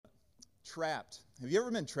Trapped. Have you ever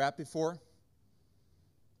been trapped before?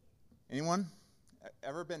 Anyone?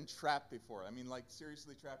 Ever been trapped before? I mean, like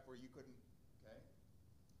seriously trapped where you couldn't. Okay.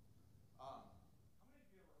 How many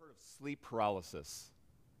of you ever heard of sleep paralysis?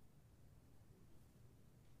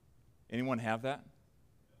 Anyone have that?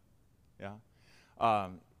 Yeah.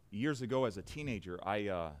 Years ago, as a teenager,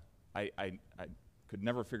 I could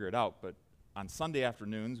never figure it out. But on Sunday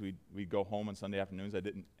afternoons, we'd go home on Sunday afternoons. I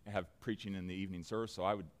didn't have preaching in the evening service, so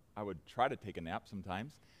I would try to take a nap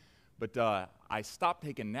sometimes. But I stopped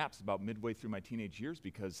taking naps about midway through my teenage years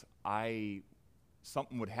because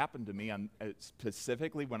something would happen to me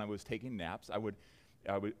specifically when I was taking naps. I would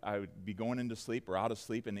be going into sleep or out of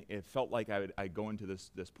sleep, and it felt like I'd go into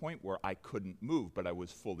this point where I couldn't move, but I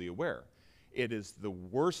was fully aware. It is the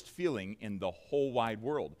worst feeling in the whole wide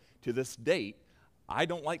world. To this date, I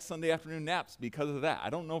don't like Sunday afternoon naps because of that. I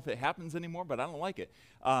don't know if it happens anymore, but I don't like it.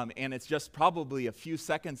 And it's just probably a few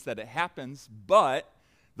seconds that it happens, but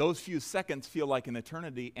those few seconds feel like an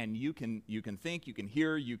eternity, and you can think, you can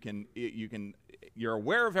hear, you're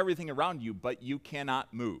aware of everything around you, but you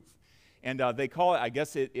cannot move. And they call it, I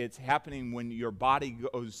guess it's happening when your body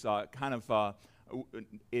goes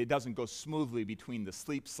it doesn't go smoothly between the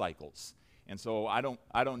sleep cycles. And so I don't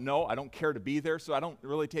know, I don't care to be there, so I don't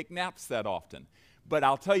really take naps that often. But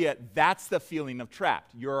I'll tell you, that's the feeling of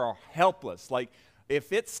trapped. You're helpless. Like,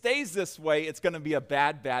 if it stays this way, it's going to be a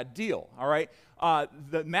bad deal, all right?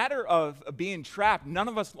 The matter of being trapped, none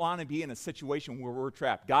of us want to be in a situation where we're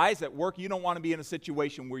trapped. Guys, at work, you don't want to be in a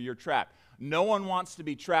situation where you're trapped. No one wants to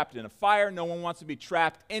be trapped in a fire. No one wants to be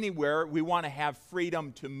trapped anywhere. We want to have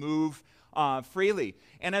freedom to move freely.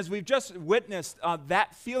 And as we've just witnessed,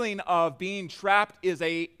 that feeling of being trapped is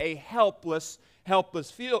a helpless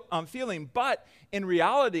feeling. But in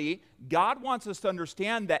reality, God wants us to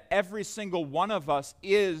understand that every single one of us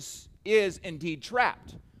is indeed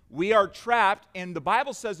trapped. We are trapped, and the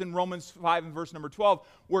Bible says in Romans 5 and verse number 12,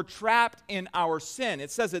 we're trapped in our sin.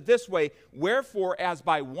 It says it this way, wherefore as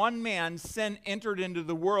by one man sin entered into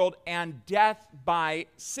the world, and death by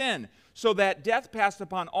sin, so that death passed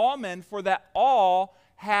upon all men, for that all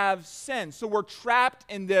have sinned. So we're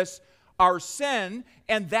trapped in this, our sin,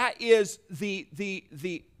 and that is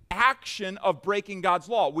the action of breaking God's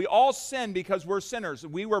law. We all sin because we're sinners.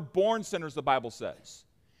 We were born sinners, the Bible says.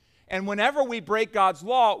 And whenever we break God's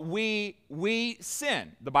law, we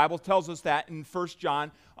sin. The Bible tells us that in 1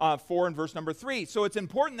 John 4 and verse number 3. So it's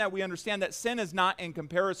important that we understand that sin is not in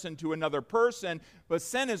comparison to another person, but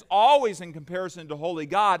sin is always in comparison to holy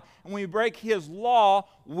God. And when we break His law,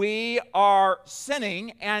 we are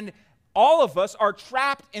sinning, and all of us are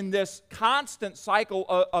trapped in this constant cycle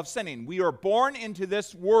of sinning. We are born into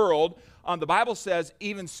this world, the Bible says,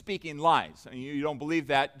 even speaking lies. And you don't believe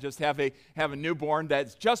that, just have a newborn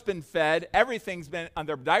that's just been fed, everything's been,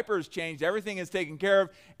 their diapers changed, everything is taken care of,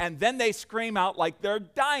 and then they scream out like they're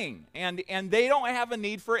dying. And they don't have a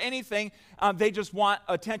need for anything, they just want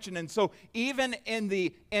attention. And so even in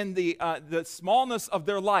the smallness of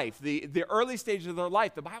their life, the early stages of their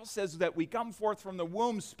life, the Bible says that we come forth from the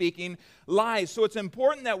womb speaking lies. So it's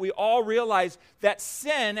important that we all realize that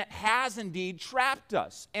sin has indeed trapped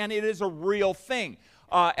us, and it is a real thing.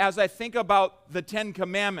 As I think about the Ten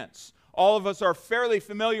Commandments, all of us are fairly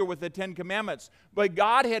familiar with the Ten Commandments, but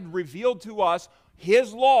God had revealed to us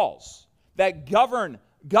His laws that govern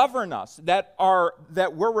us, that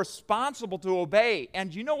we're responsible to obey.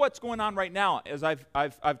 And you know what's going on right now? As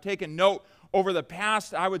I've taken note over the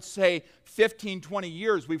past, I would say, 15, 20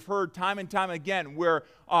 years, we've heard time and time again where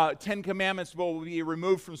 10 commandments will be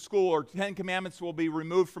removed from school, or 10 commandments will be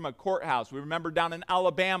removed from a courthouse. We remember down in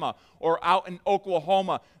Alabama or out in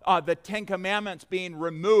Oklahoma, the 10 commandments being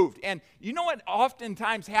removed. And you know what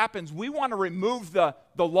oftentimes happens? We want to remove the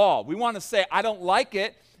law. We want to say, I don't like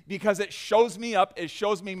it because it shows me up, it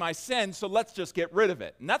shows me my sin, so let's just get rid of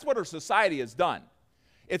it. And that's what our society has done.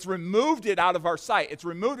 It's removed it out of our sight. It's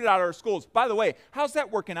removed it out of our schools. By the way, how's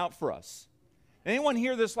that working out for us? Anyone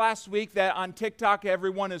hear this last week that on TikTok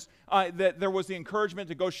everyone is, that there was the encouragement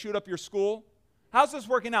to go shoot up your school? How's this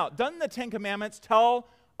working out? Doesn't the Ten Commandments tell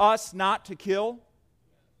us not to kill?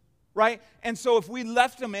 Right? And so if we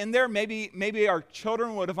left them in there, maybe our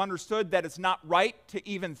children would have understood that it's not right to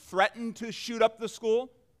even threaten to shoot up the school.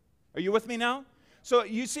 Are you with me now? So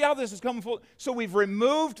you see how this is coming full. So we've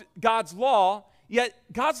removed God's law, yet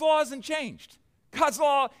God's law hasn't changed. God's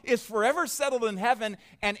law is forever settled in heaven,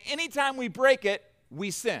 and anytime we break it, we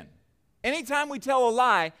sin. Anytime we tell a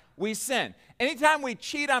lie, we sin. Anytime we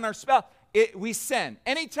cheat on our spouse, we sin.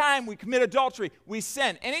 Anytime we commit adultery, we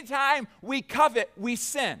sin. Anytime we covet, we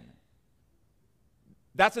sin.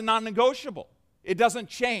 That's a non-negotiable. It doesn't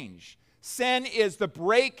change. Sin is the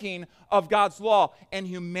breaking of God's law. And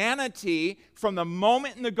humanity, from the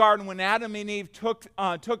moment in the garden when Adam and Eve took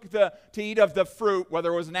to eat of the fruit,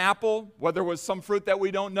 whether it was an apple, whether it was some fruit that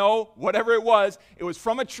we don't know, whatever it was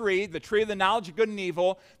from a tree, the tree of the knowledge of good and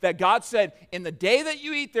evil, that God said, in the day that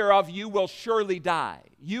you eat thereof, you will surely die.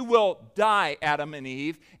 You will die, Adam and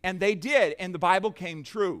Eve. And they did, and the Bible came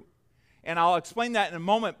true. And I'll explain that in a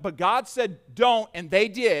moment. But God said, don't, and they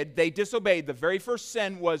did. They disobeyed. The very first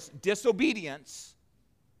sin was disobedience.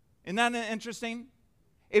 Isn't that interesting?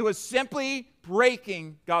 It was simply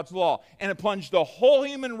breaking God's law. And it plunged the whole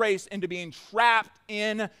human race into being trapped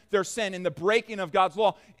in their sin, in the breaking of God's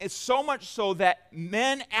law. It's so much so that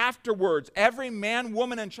men afterwards, every man,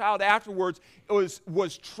 woman, and child afterwards,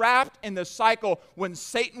 was trapped in the cycle. When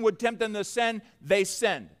Satan would tempt them to sin, they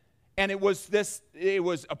sinned. And it was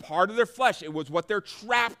a part of their flesh. It was what they're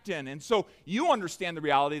trapped in. And so you understand the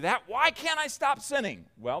reality of that. Why can't I stop sinning?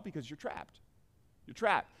 Well, because you're trapped. You're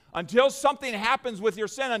trapped. Until something happens with your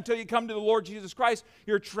sin, until you come to the Lord Jesus Christ,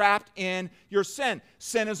 you're trapped in your sin.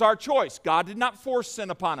 Sin is our choice. God did not force sin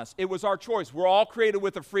upon us. It was our choice. We're all created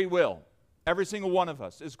with a free will. Every single one of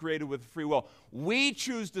us is created with a free will. We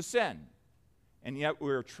choose to sin, and yet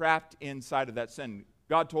we're trapped inside of that sin.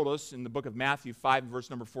 God told us in the book of Matthew 5, verse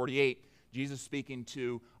number 48, Jesus speaking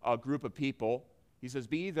to a group of people, he says,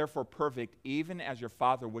 be ye therefore perfect, even as your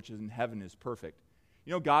Father which is in heaven is perfect.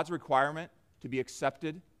 You know, God's requirement to be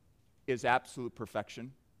accepted is absolute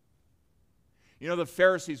perfection. You know, the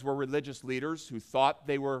Pharisees were religious leaders who thought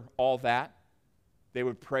they were all that. They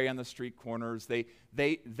would pray on the street corners.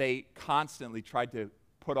 They constantly tried to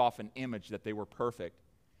put off an image that they were perfect.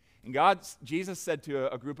 And Jesus said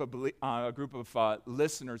to a group of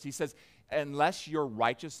listeners, he says, unless your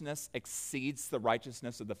righteousness exceeds the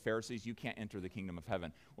righteousness of the Pharisees, you can't enter the kingdom of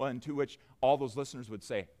heaven. Well, and to which all those listeners would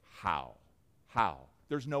say, how? How?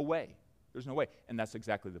 There's no way. There's no way. And that's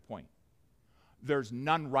exactly the point. There's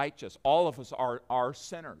none righteous. All of us are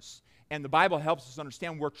sinners. And the Bible helps us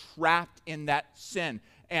understand we're trapped in that sin.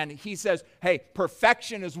 And he says, hey,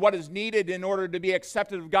 perfection is what is needed in order to be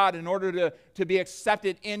accepted of God, in order to be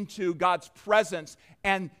accepted into God's presence.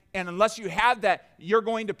 And unless you have that, you're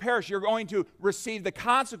going to perish. You're going to receive the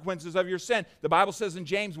consequences of your sin. The Bible says in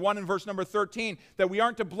James 1 and verse number 13 that we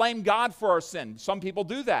aren't to blame God for our sin. Some people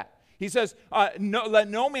do that. He says, let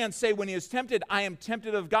no man say when he is tempted, I am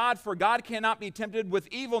tempted of God, for God cannot be tempted with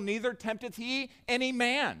evil, neither tempteth he any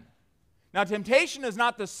man. Now, temptation is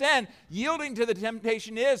not the sin. Yielding to the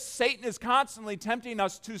temptation is. Satan is constantly tempting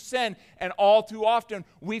us to sin, and all too often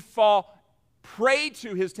we fall prey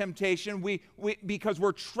to his temptation because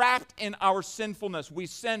we're trapped in our sinfulness. We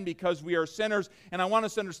sin because we are sinners, and I want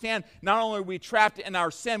us to understand, not only are we trapped in our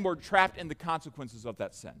sin, we're trapped in the consequences of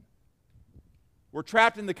that sin. We're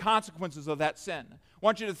trapped in the consequences of that sin. I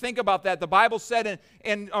want you to think about that. The Bible said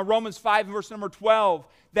in Romans 5, verse number 12,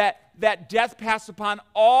 that death passed upon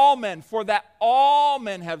all men, for that all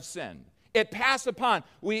men have sinned. It passed upon.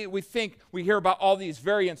 We hear about all these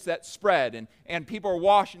variants that spread, and people are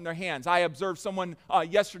washing their hands. I observed someone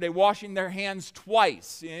yesterday washing their hands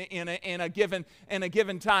twice in a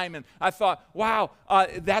given time, and I thought, wow,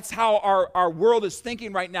 that's how our world is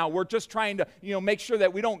thinking right now. We're just trying to make sure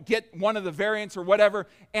that we don't get one of the variants or whatever,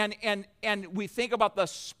 and we think about the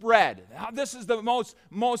spread. This is the most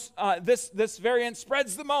this variant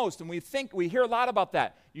spreads the most, and we hear a lot about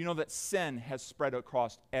that. You know that sin has spread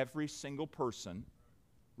across every single person,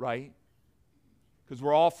 right? Because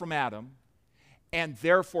we're all from Adam, and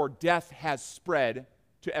therefore death has spread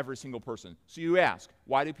to every single person. So you ask,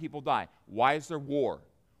 why do people die? Why is there war?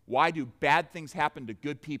 Why do bad things happen to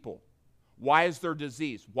good people? Why is there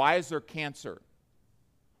disease? Why is there cancer?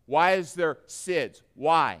 Why is there SIDS?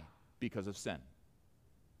 Why? Because of sin.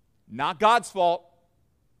 Not God's fault.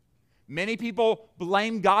 Many people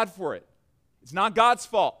blame God for it. It's not God's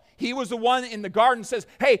fault. He was the one in the garden says,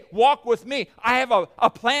 hey, walk with me. I have a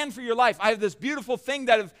plan for your life. I have this beautiful thing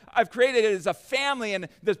that I've created as a family, and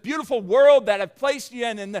this beautiful world that I've placed you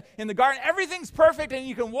in the garden. Everything's perfect, and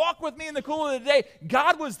you can walk with me in the cool of the day.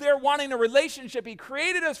 God was there wanting a relationship. He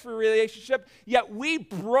created us for a relationship, yet we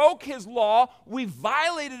broke his law, we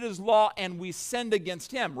violated his law, and we sinned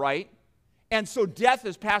against him, right? And so death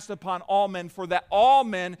is passed upon all men, for that all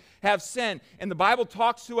men have sinned. And the Bible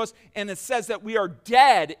talks to us, and it says that we are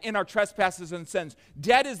dead in our trespasses and sins.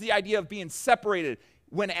 Dead is the idea of being separated.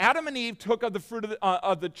 When Adam and Eve took of the fruit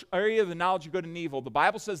of the area of the knowledge of good and evil, the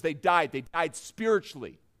Bible says they died. They died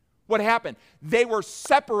spiritually. What happened? They were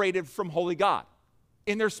separated from holy God.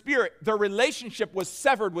 In their spirit, their relationship was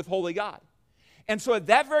severed with holy God. And so at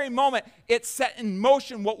that very moment, it set in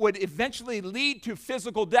motion what would eventually lead to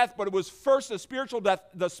physical death, but it was first a spiritual death,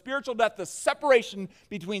 the separation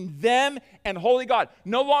between them and holy God.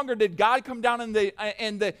 No longer did God come down in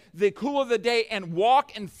the cool of the day and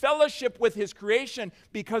walk in fellowship with his creation,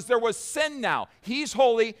 because there was sin now. He's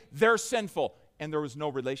holy, they're sinful, and there was no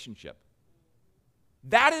relationship.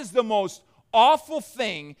 That is the most awful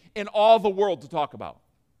thing in all the world to talk about.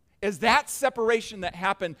 Is that separation that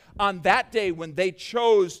happened on that day when they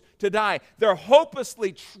chose to die. They're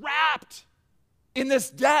hopelessly trapped in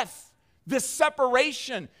this death, this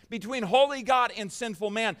separation between holy God and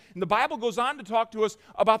sinful man. And the Bible goes on to talk to us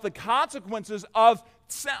about the consequences of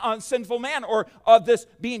sinful man, or of this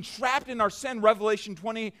being trapped in our sin. Revelation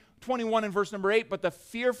 21 and verse number 8, but the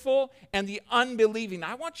fearful and the unbelieving.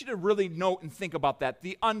 I want you to really note and think about that,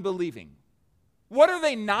 the unbelieving. What are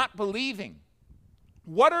they not believing?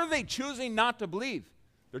 What are they choosing not to believe?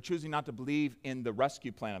 They're choosing not to believe in the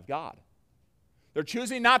rescue plan of God. They're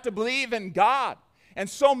choosing not to believe in God. And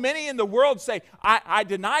so many in the world say, I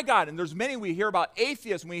deny God. And there's many, we hear about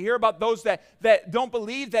atheists, and we hear about those that don't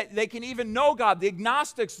believe that they can even know God. The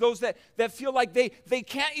agnostics, those that feel like they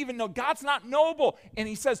can't even know. God's not knowable. And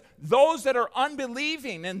he says, those that are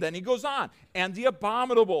unbelieving, and then he goes on, and the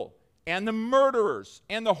abominable, and the murderers,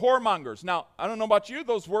 and the whoremongers. Now, I don't know about you,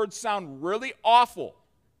 those words sound really awful,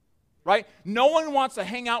 right? No one wants to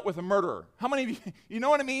hang out with a murderer. How many of you know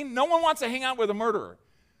what I mean? No one wants to hang out with a murderer.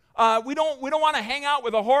 We don't want to hang out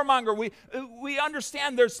with a whoremonger. We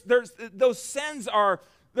understand there's those sins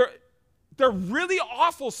they're really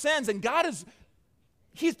awful sins, and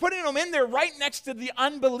he's putting them in there right next to the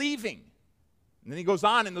unbelieving. And then he goes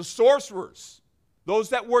on, and the sorcerers, those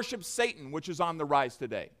that worship Satan, which is on the rise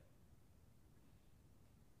today.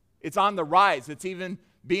 It's on the rise. It's even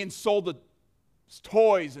being sold to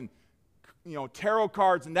toys and tarot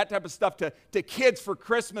cards and that type of stuff to kids for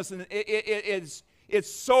Christmas, and it's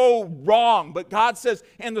so wrong. But God says,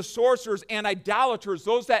 and the sorcerers and idolaters,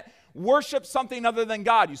 those that worship something other than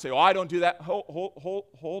God. You say, oh, I don't do that.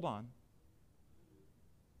 Hold on.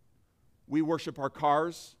 We worship our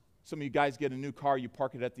cars. Some of you guys get a new car, you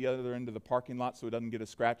park it at the other end of the parking lot so it doesn't get a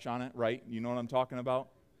scratch on it, right? You know what I'm talking about?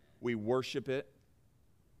 We worship it.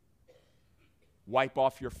 Wipe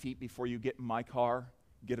off your feet before you get in my car.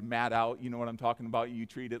 Get a mat out. You know what I'm talking about? You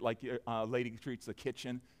treat it like a lady treats the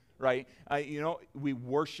kitchen, right? We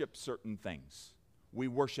worship certain things. We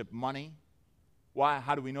worship money. Why?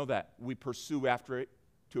 How do we know that? We pursue after it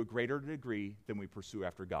to a greater degree than we pursue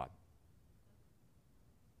after God.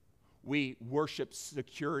 We worship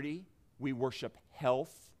security. We worship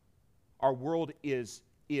health. Our world is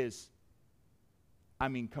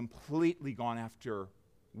completely gone after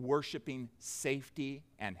worshiping safety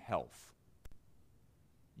and health.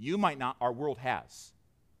 You might not, our world has.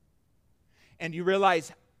 And you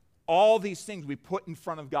realize all these things we put in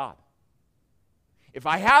front of God. If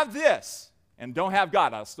I have this and don't have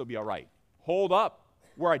God, I'll still be all right. Hold up,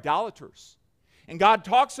 we're idolaters. And God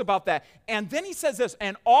talks about that. And then he says this,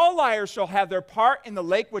 and all liars shall have their part in the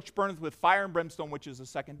lake which burneth with fire and brimstone, which is the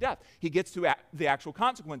second death. He gets to the actual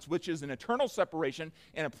consequence, which is an eternal separation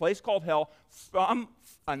in a place called hell,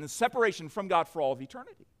 and the separation from God for all of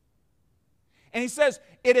eternity. And he says,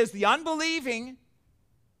 it is the unbelieving,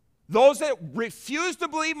 those that refuse to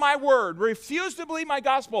believe my word, refuse to believe my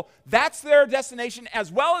gospel, that's their destination,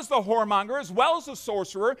 as well as the whoremonger, as well as the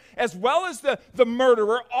sorcerer, as well as the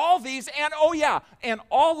murderer, all these, and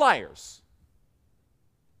all liars,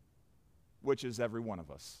 which is every one of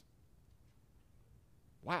us.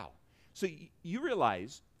 Wow. So you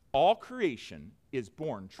realize all creation is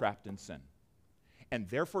born trapped in sin, and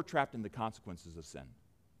therefore trapped in the consequences of sin.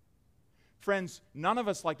 Friends, none of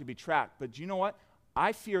us like to be trapped, but you know what?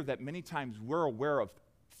 I fear that many times we're aware of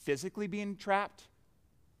physically being trapped,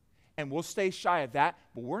 and we'll stay shy of that,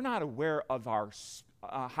 but we're not aware of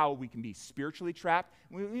how we can be spiritually trapped.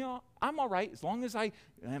 I'm all right as long as I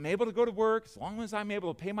am able to go to work, as long as I'm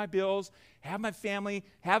able to pay my bills, have my family,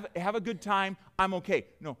 have a good time, I'm okay.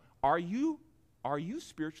 No, are you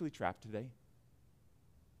spiritually trapped today?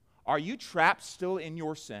 Are you trapped still in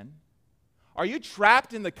your sin? Are you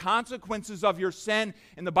trapped in the consequences of your sin?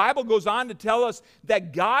 And the Bible goes on to tell us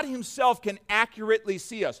that God himself can accurately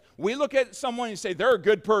see us. We look at someone and say, they're a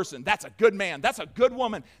good person. That's a good man. That's a good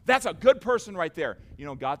woman. That's a good person right there.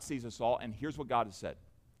 God sees us all, and here's what God has said.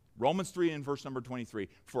 Romans 3 and verse number 23,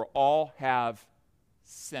 for all have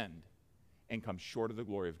sinned and come short of the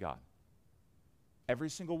glory of God. Every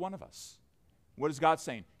single one of us. What is God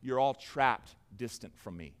saying? You're all trapped distant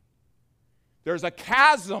from me. There's a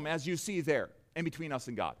chasm, as you see there, in between us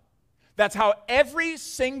and God. That's how every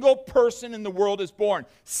single person in the world is born,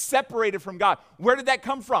 separated from God. Where did that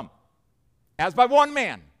come from? As by one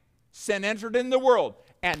man, sin entered in the world,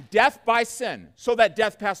 and death by sin, so that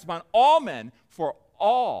death passed upon all men, for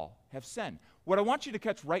all have sinned. What I want you to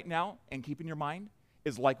catch right now and keep in your mind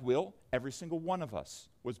is, like Will, every single one of us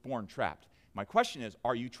was born trapped. My question is,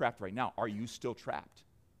 are you trapped right now? Are you still trapped?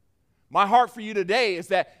 My heart for you today is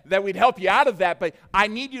that we'd help you out of that, but I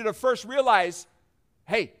need you to first realize,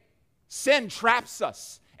 hey, sin traps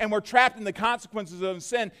us, and we're trapped in the consequences of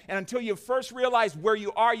sin, and until you first realize where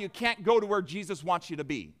you are, you can't go to where Jesus wants you to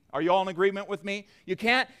be. Are you all in agreement with me? You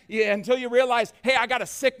can't, until you realize, hey, I got a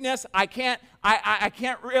sickness, I can't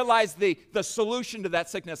realize the solution to that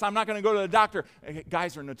sickness. I'm not going to go to the doctor.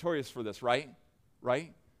 Guys are notorious for this, right?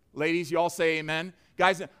 Right? Ladies, you all say amen.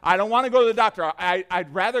 Guys, I don't want to go to the doctor.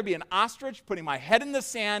 I'd rather be an ostrich putting my head in the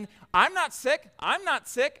sand. I'm not sick. I'm not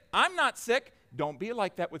sick. I'm not sick. Don't be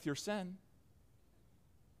like that with your sin.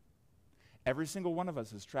 Every single one of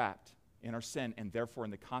us is trapped in our sin and therefore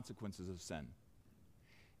in the consequences of sin.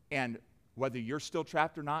 And whether you're still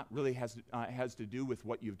trapped or not really has to do with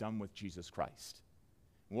what you've done with Jesus Christ.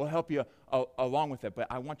 We'll help you along with that, but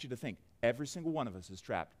I want you to think, every single one of us is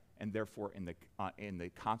trapped, and therefore in the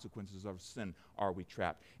consequences of sin are we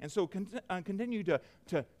trapped. And so continue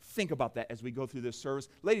to think about that as we go through this service.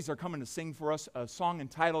 Ladies are coming to sing for us a song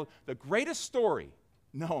entitled The Greatest Story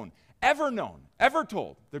Known, Ever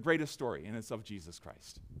Told, the greatest story, and it's of Jesus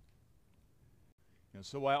Christ.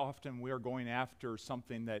 So often we are going after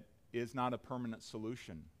something that is not a permanent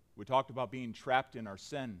solution. We talked about being trapped in our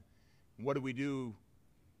sin. What do we do?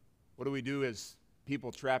 What do we do as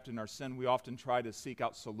people trapped in our sin? We often try to seek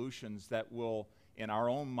out solutions that will, in our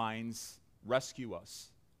own minds, rescue us.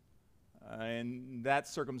 In that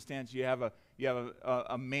circumstance, you have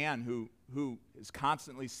a man who is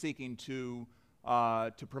constantly seeking to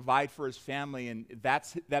provide for his family, and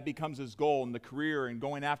that becomes his goal in the career, and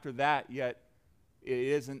going after that, yet it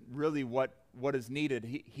isn't really what is needed.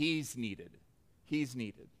 He's needed. He's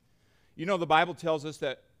needed. You know, the Bible tells us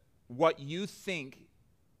that what you think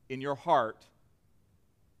in your heart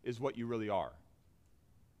is what you really are.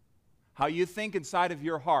 How you think inside of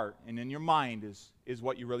your heart and in your mind is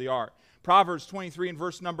what you really are. Proverbs 23 and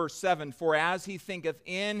verse number 7, for as he thinketh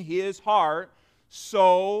in his heart,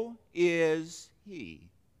 so is he.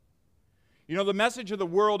 You know, the message of the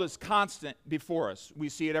world is constant before us. We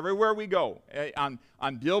see it everywhere we go.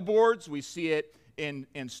 On billboards, we see it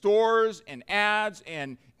in stores, in ads,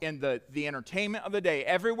 and in the entertainment of the day.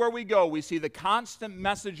 Everywhere we go, we see the constant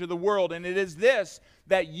message of the world, and it is this,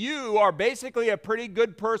 that you are basically a pretty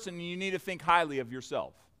good person and you need to think highly of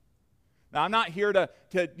yourself. Now, I'm not here to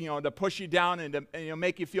push you down and to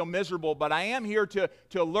make you feel miserable, but I am here to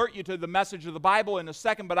alert you to the message of the Bible in a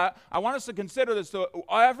second. But I want us to consider this. So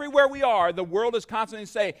everywhere we are, the world is constantly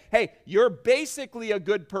saying, hey, you're basically a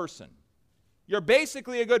good person. You're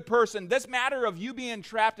basically a good person. This matter of you being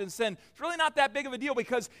trapped in sin, it's really not that big of a deal,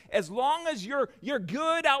 because as long as your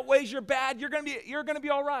good outweighs your bad, you're going to be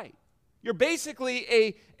all right. You're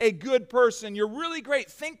basically a good person. You're really great.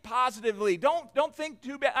 Think positively. Don't think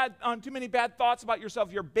too many bad thoughts about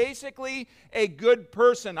yourself. You're basically a good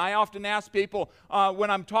person. I often ask people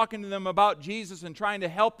when I'm talking to them about Jesus and trying to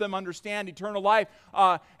help them understand eternal life,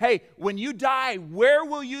 hey, when you die, where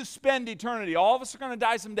will you spend eternity? All of us are going to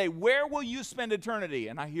die someday. Where will you spend eternity?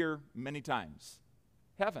 And I hear many times,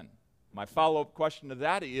 heaven. My follow-up question to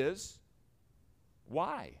that is,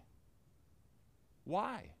 why?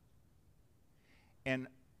 Why? And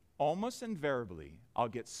almost invariably, I'll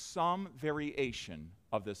get some variation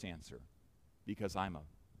of this answer, because I'm a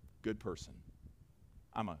good person.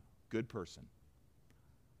 I'm a good person.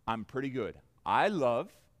 I'm pretty good. I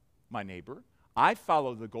love my neighbor. I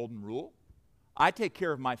follow the golden rule. I take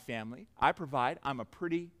care of my family. I provide. I'm a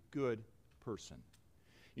pretty good person.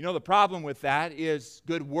 You know, the problem with that is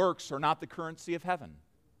good works are not the currency of heaven.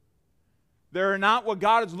 They're not what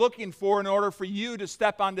God is looking for in order for you to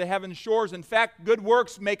step onto heaven's shores. In fact, good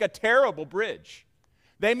works make a terrible bridge.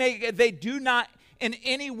 They do not in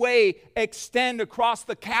any way extend across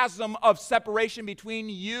the chasm of separation between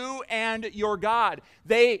you and your God.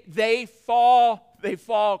 They fall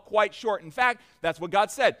quite short. In fact, that's what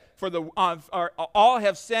God said. For all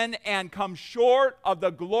have sinned and come short of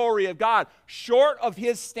the glory of God, short of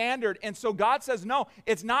His standard. And so God says, no,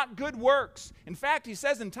 it's not good works. In fact, He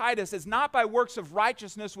says in Titus, it's not by works of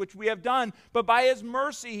righteousness which we have done, but by His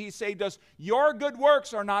mercy, He saved us. Your good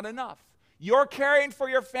works are not enough. You're caring for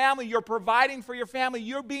your family. You're providing for your family.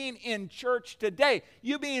 You're being in church today.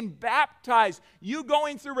 You being baptized. You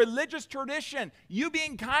going through religious tradition. You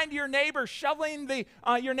being kind to your neighbor, shoveling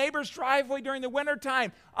your neighbor's driveway during the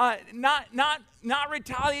wintertime. Not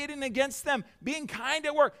retaliating against them. Being kind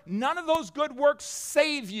at work. None of those good works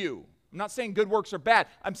save you. I'm not saying good works are bad.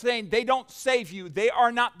 I'm saying they don't save you. They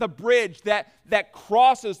are not the bridge that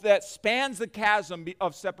crosses, that spans the chasm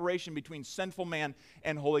of separation between sinful man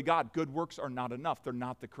and holy God. Good works are not enough. They're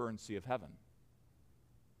not the currency of heaven.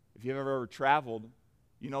 If you've ever traveled,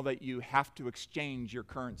 you know that you have to exchange your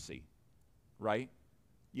currency, right?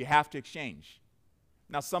 You have to exchange.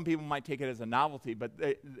 Now, some people might take it as a novelty, but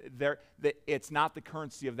it's not the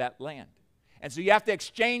currency of that land. And so you have to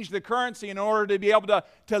exchange the currency in order to be able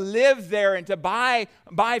to live there and to buy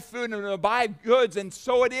food and to buy goods. And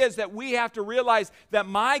so it is that we have to realize that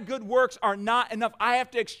my good works are not enough. I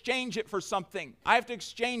have to exchange it for something. I have to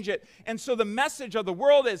exchange it. And so the message of the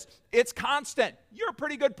world is, it's constant. You're a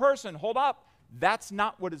pretty good person. Hold up. That's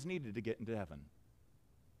not what is needed to get into heaven.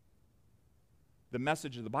 The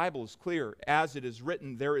message of the Bible is clear. As it is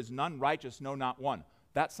written, there is none righteous, no, not one.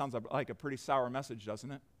 That sounds like a pretty sour message,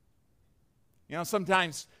 doesn't it? You know,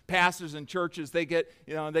 sometimes pastors and churches, they kind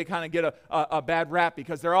of get a bad rap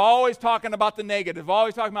because they're always talking about the negative,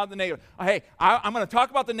 always talking about the negative. Hey, I'm going to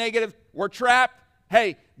talk about the negative. We're trapped.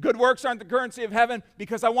 Hey, good works aren't the currency of heaven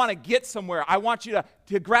because I want to get somewhere. I want you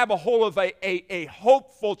to grab a hold of a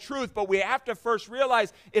hopeful truth, but we have to first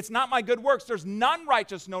realize it's not my good works. There's none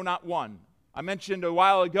righteous, no, not one. I mentioned a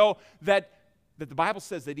while ago that the Bible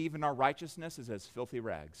says that even our righteousness is as filthy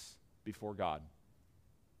rags before God.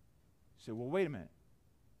 You say, well, wait a minute.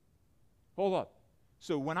 Hold up.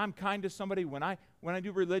 So when I'm kind to somebody, when I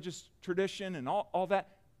do religious tradition and all that,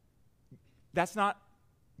 that's not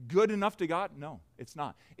good enough to God? No, it's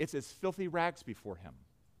not. It's as filthy rags before Him.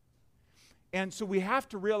 And so we have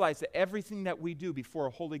to realize that everything that we do before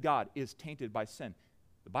a holy God is tainted by sin.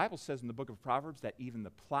 The Bible says in the book of Proverbs that even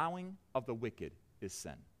the plowing of the wicked is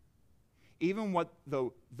sin. Even what the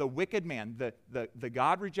wicked man, the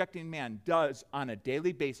God-rejecting man does on a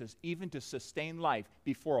daily basis, even to sustain life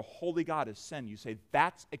before a holy God, is sin. You say,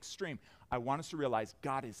 that's extreme. I want us to realize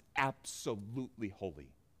God is absolutely holy.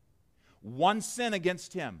 One sin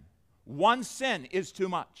against Him, one sin is too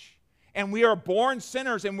much. And we are born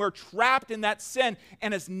sinners, and we're trapped in that sin,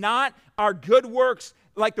 and it's not our good works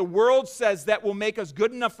like the world says that will make us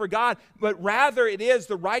good enough for God, but rather it is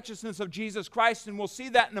the righteousness of Jesus Christ, and we'll see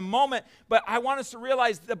that in a moment. But I want us to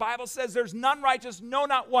realize the Bible says there's none righteous, no,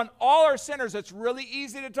 not one. All are sinners. It's really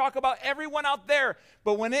easy to talk about everyone out there,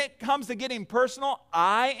 but when it comes to getting personal,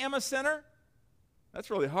 I am a sinner, that's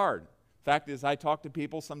really hard. Fact is, I talk to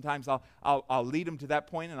people, sometimes I'll lead them to that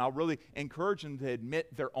point, and I'll really encourage them to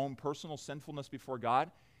admit their own personal sinfulness before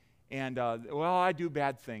God. And, well, I do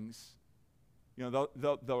bad things. You know,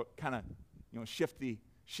 they'll kind of, shift the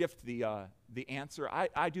answer.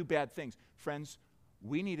 I do bad things. Friends,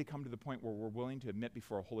 we need to come to the point where we're willing to admit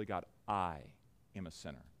before a holy God, I am a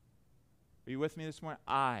sinner. Are you with me this morning?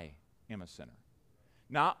 I am a sinner.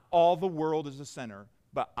 Not all the world is a sinner,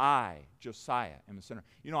 but I, Josiah, am a sinner.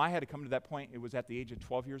 You know, I had to come to that point. It was at the age of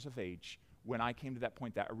 12 years of age when I came to that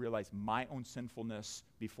point that I realized my own sinfulness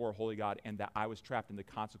before a holy God and that I was trapped in the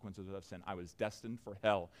consequences of sin. I was destined for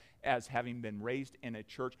hell as having been raised in a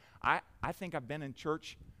church. I think I've been in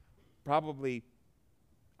church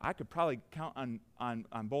I could probably count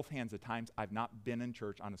on both hands the times I've not been in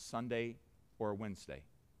church on a Sunday or a Wednesday.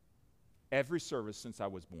 Every service since I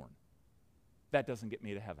was born. That doesn't get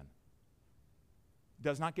me to heaven.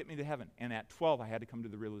 Does not get me to heaven. And at 12, I had to come to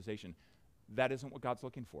the realization that isn't what God's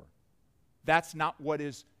looking for. That's not what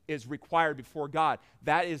is required before God.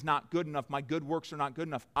 That is not good enough. My good works are not good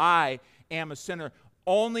enough. I am a sinner.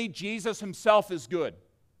 Only Jesus Himself is good.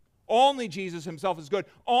 Only Jesus Himself is good.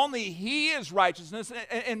 Only He is righteousness.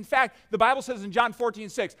 In fact, the Bible says in John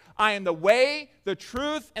 14:6, I am the way, the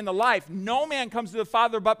truth, and the life. No man comes to the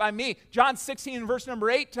Father but by me. John 16 verse number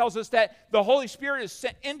 8 tells us that the Holy Spirit is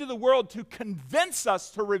sent into the world to convince us,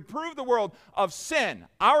 to reprove the world of sin,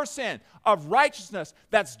 our sin, of righteousness.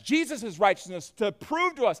 That's Jesus' righteousness, to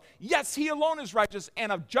prove to us, yes, He alone is righteous, and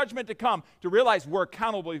of judgment to come, to realize we're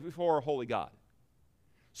accountable before a holy God.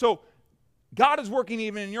 So, God is working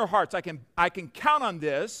even in your hearts. I can count on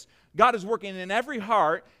this. God is working in every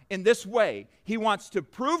heart in this way. He wants to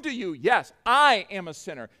prove to you, yes, I am a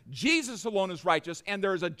sinner. Jesus alone is righteous, and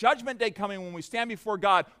there is a judgment day coming when we stand before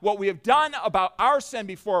God. What we have done about our sin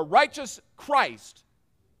before a righteous Christ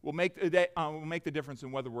will make the difference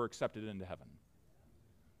in whether we're accepted into heaven.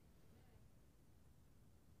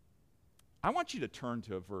 I want you to turn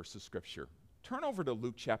to a verse of Scripture. Turn over to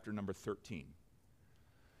Luke chapter number 13.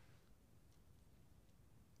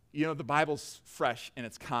 You know, the Bible's fresh and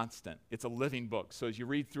it's constant. It's a living book. So as you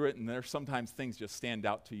read through it, and there's sometimes things just stand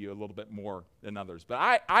out to you a little bit more than others.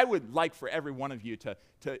 But I would like for every one of you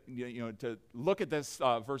to look at this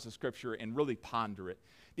verse of Scripture and really ponder it.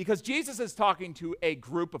 Because Jesus is talking to a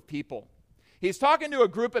group of people. He's talking to a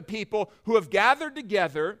group of people who have gathered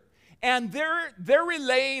together, and they're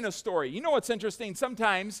relaying a story. You know what's interesting?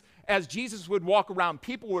 Sometimes as Jesus would walk around,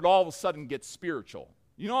 people would all of a sudden get spiritual.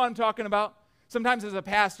 You know what I'm talking about? Sometimes as a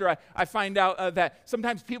pastor, I find out that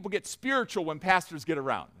sometimes people get spiritual when pastors get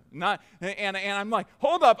around. And I'm like,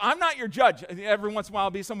 hold up, I'm not your judge. Every once in a while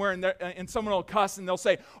I'll be somewhere and someone will cuss and they'll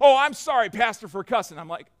say, oh, I'm sorry, pastor, for cussing. I'm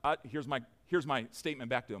like, here's my statement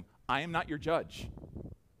back to them. I am not your judge.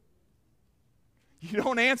 You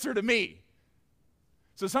don't answer to me.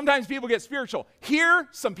 So sometimes people get spiritual. Here,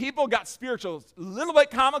 some people got spiritual. It's a little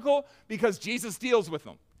bit comical because Jesus deals with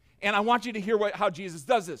them. And I want you to hear how Jesus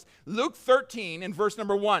does this. Luke 13 in verse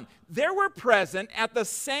number 1. There were present at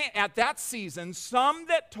that season some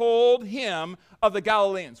that told him of the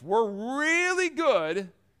Galileans. We're really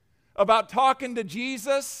good about talking to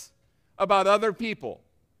Jesus about other people.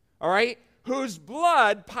 All right? Whose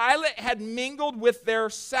blood Pilate had mingled with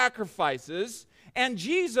their sacrifices. And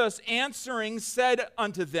Jesus answering said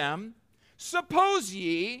unto them, suppose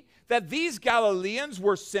ye that these Galileans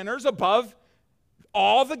were sinners above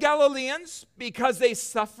all the Galileans, because they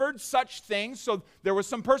suffered such things? So there was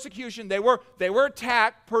some persecution. They were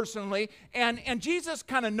attacked personally. And Jesus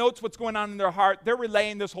kind of notes what's going on in their heart. They're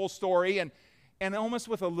relaying this whole story and almost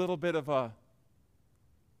with a little bit of a,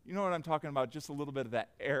 you know what I'm talking about, just a little bit of that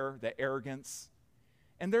arrogance.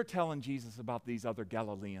 And they're telling Jesus about these other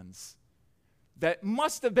Galileans that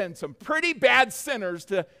must have been some pretty bad sinners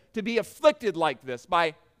to be afflicted like this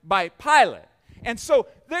by Pilate. And so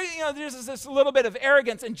there's this little bit of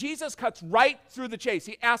arrogance, and Jesus cuts right through the chase.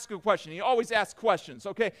 He asks a question. He always asks questions,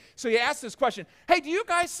 okay? So he asks this question, hey, do you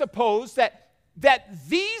guys suppose that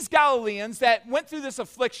these Galileans that went through this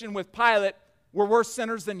affliction with Pilate were worse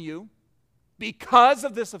sinners than you because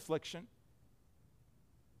of this affliction?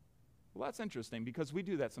 Well, that's interesting because we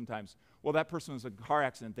do that sometimes. Well, that person was in a car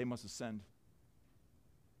accident. They must have sinned.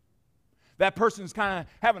 That person's kind of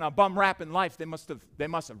having a bum rap in life. They must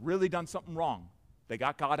have really done something wrong. They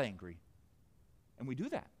got God angry. And we do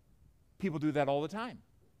that. People do that all the time.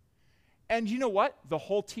 And you know what? The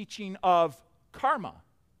whole teaching of karma,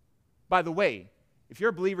 by the way, if you're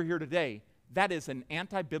a believer here today, that is an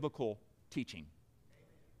anti-biblical teaching.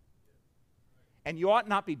 And you ought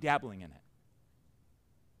not be dabbling in it.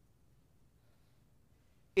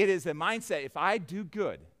 It is a mindset, if I do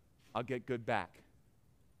good, I'll get good back.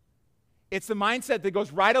 It's the mindset that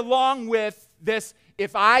goes right along with this,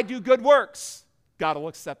 if I do good works, God will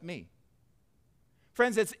accept me.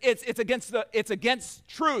 Friends, it's against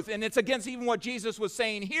truth, and it's against even what Jesus was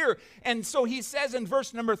saying here. And so he says in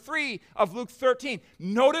verse number 3 of Luke 13,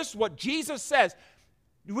 notice what Jesus says.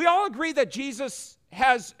 Do we all agree that Jesus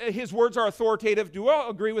his words are authoritative? Do we all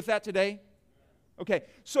agree with that today? Okay,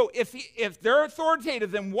 so if they're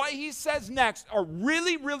authoritative, then what he says next are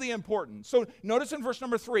really, really important. So notice in verse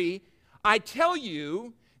number 3, I tell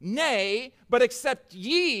you, nay, but except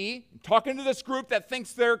ye, talking to this group that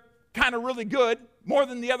thinks they're kind of really good, more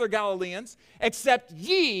than the other Galileans, except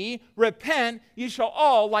ye repent, ye shall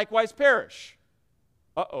all likewise perish.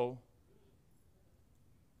 Uh-oh.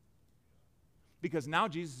 Because now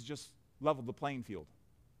Jesus just leveled the playing field.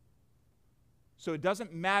 So it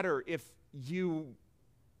doesn't matter if you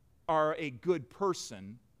are a good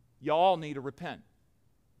person, you all need to repent.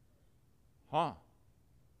 Huh.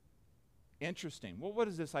 Interesting. Well, what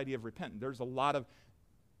is this idea of repent? There's a lot of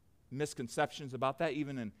misconceptions about that,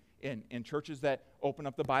 even in churches that open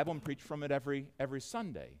up the Bible and preach from it every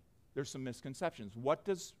Sunday. There's some misconceptions. What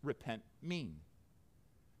does repent mean?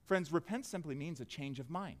 Friends, repent simply means a change of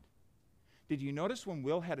mind. Did you notice when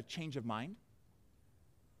Will had a change of mind?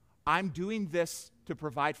 I'm doing this to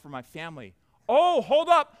provide for my family. Oh, hold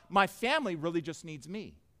up. My family really just needs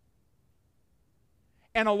me.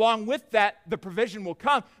 And along with that, the provision will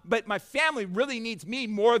come. But my family really needs me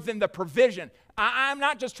more than the provision. I'm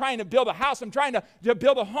not just trying to build a house. I'm trying to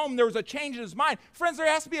build a home. There was a change in his mind. Friends, there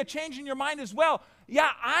has to be a change in your mind as well. Yeah,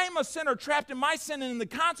 I'm a sinner trapped in my sin and in the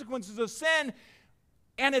consequences of sin.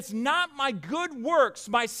 And it's not my good works,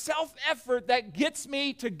 my self-effort that gets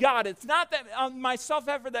me to God. It's not that my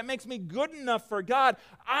self-effort that makes me good enough for God.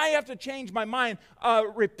 I have to change my mind.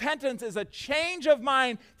 Repentance is a change of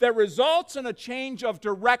mind that results in a change of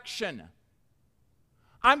direction.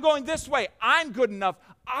 I'm going this way. I'm good enough.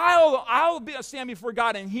 I'll stand before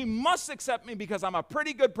God, and he must accept me because I'm a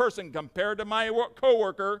pretty good person. Compared to my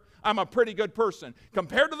coworker, I'm a pretty good person.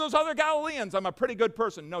 Compared to those other Galileans, I'm a pretty good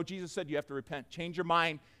person. No, Jesus said you have to repent, change your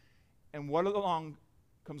mind. And what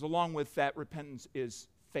comes along with that repentance is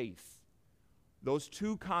faith. Those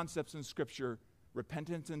two concepts in Scripture,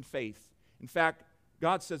 repentance and faith. In fact,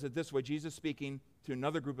 God says it this way, Jesus speaking to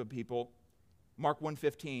another group of people, Mark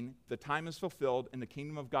 1:15, the time is fulfilled and the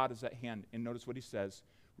kingdom of God is at hand. And notice what he says,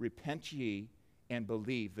 repent ye and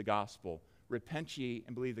believe the gospel. Repent ye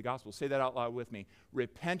and believe the gospel. Say that out loud with me.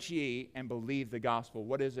 Repent ye and believe the gospel.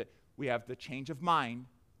 What is it? We have the change of mind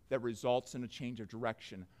that results in a change of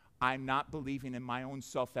direction. I'm not believing in my own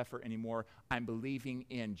self-effort anymore. I'm believing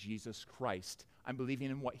in Jesus Christ. I'm believing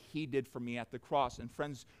in what he did for me at the cross. And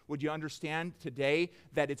friends, would you understand today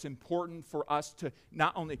that it's important for us to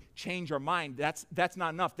not only change our mind, that's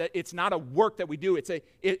not enough. That it's not a work that we do.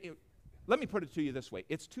 Let me put it to you this way.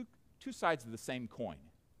 It's two sides of the same coin.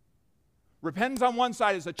 Repentance on one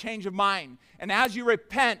side is a change of mind. And as you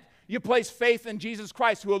repent, you place faith in Jesus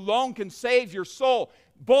Christ, who alone can save your soul.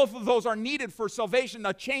 Both of those are needed for salvation,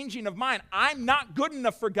 a changing of mind. I'm not good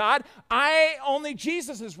enough for God. Only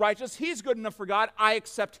Jesus is righteous. He's good enough for God. I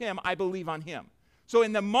accept him. I believe on him. So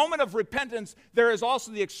in the moment of repentance, there is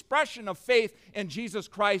also the expression of faith in Jesus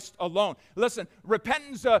Christ alone. Listen,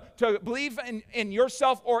 repentance to believe in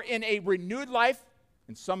yourself or in a renewed life.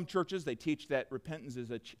 In some churches, they teach that repentance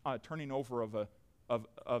is a turning over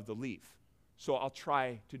of the leaf. So I'll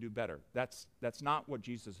try to do better. That's not what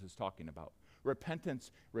Jesus is talking about.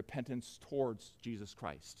 Repentance towards Jesus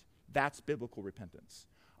Christ. That's biblical repentance.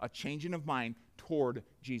 A changing of mind toward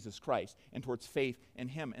Jesus Christ and towards faith in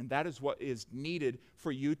him. And that is what is needed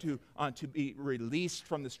for you to be released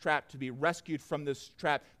from this trap, to be rescued from this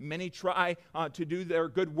trap. Many try to do their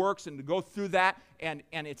good works and to go through that, and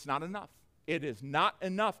it's not enough. It is not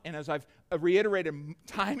enough. And as I've reiterated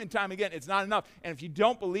time and time again, it's not enough. And if you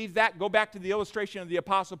don't believe that, go back to the illustration of the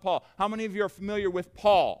Apostle Paul. How many of you are familiar with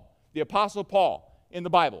Paul, the Apostle Paul in the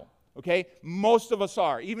Bible? Okay? Most of us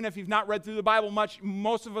are. Even if you've not read through the Bible much,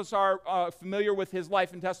 most of us are familiar with his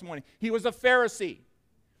life and testimony. He was a Pharisee.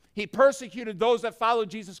 He persecuted those that followed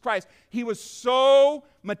Jesus Christ. He was so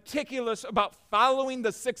meticulous about following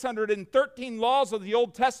the 613 laws of the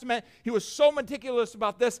Old Testament. He was so meticulous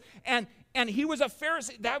about this. And he was a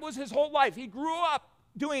Pharisee. That was his whole life. He grew up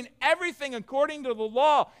doing everything according to the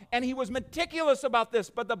law, and he was meticulous about this.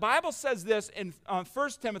 But the Bible says this in 1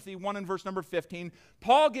 Timothy 1 and verse number 15,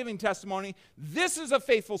 Paul giving testimony, this is a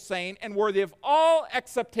faithful saying and worthy of all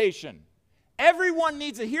acceptation. Everyone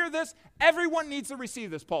needs to hear this. Everyone needs to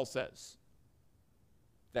receive this, Paul says.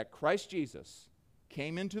 That Christ Jesus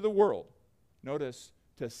came into the world, notice,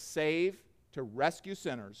 to save, to rescue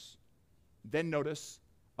sinners. Then notice,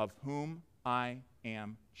 of whom I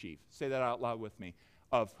am chief. Say that out loud with me.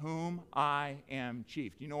 Of whom I am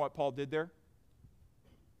chief. Do you know what Paul did there?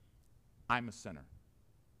 I'm a sinner.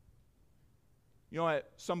 You know, at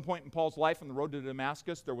some point in Paul's life on the road to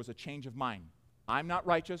Damascus, there was a change of mind. I'm not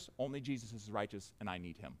righteous, only Jesus is righteous, and I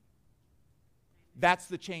need him. That's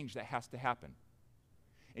the change that has to happen.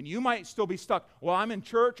 And you might still be stuck. Well, I'm in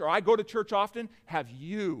church, or I go to church often. Have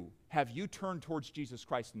you turned towards Jesus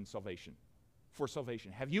Christ in salvation? For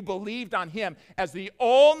salvation? Have you believed on him as the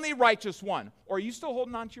only righteous one? Or are you still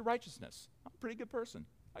holding on to your righteousness? I'm a pretty good person.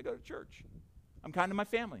 I go to church. I'm kind to my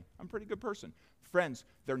family. I'm a pretty good person. Friends,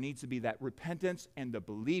 there needs to be that repentance and the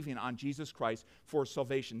believing on Jesus Christ for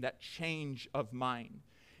salvation, that change of mind.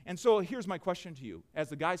 And so here's my question to you. As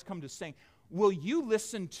the guys come to sing, will you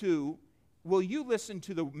listen to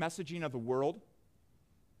the messaging of the world?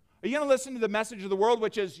 Are you going to listen to the message of the world,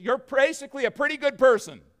 which is you're basically a pretty good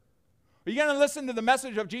person? Are you going to listen to the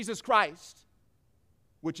message of Jesus Christ,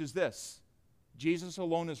 which is this: Jesus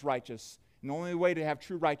alone is righteous, and the only way to have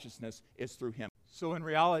true righteousness is through him. So in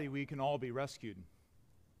reality, we can all be rescued.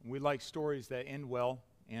 We like stories that end well,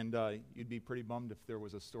 and you'd be pretty bummed if there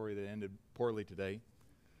was a story that ended poorly today.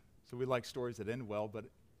 So we like stories that end well, but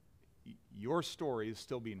your story is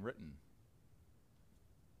still being written.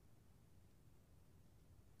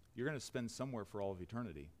 You're going to spend somewhere for all of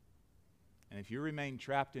eternity. And if you remain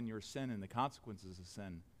trapped in your sin and the consequences of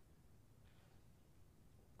sin,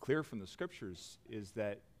 clear from the scriptures is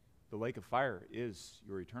that the lake of fire is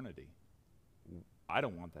your eternity. I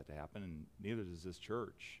don't want that to happen, and neither does this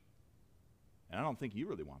church. And I don't think you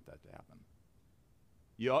really want that to happen.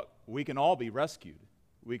 We can all be rescued.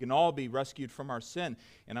 We can all be rescued from our sin.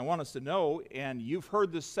 And I want us to know, and you've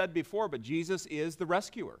heard this said before, but Jesus is the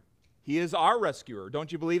rescuer. He is our rescuer.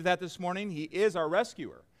 Don't you believe that this morning? He is our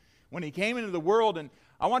rescuer. when he came into the world. And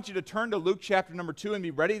I want you to turn to Luke chapter number 2 and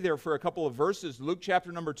be ready there for a couple of verses. Luke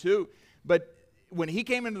chapter number 2. But when he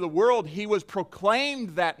came into the world, he was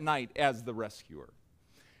proclaimed that night as the rescuer.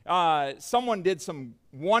 Someone did some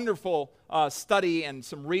wonderful study and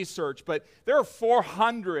some research, but there are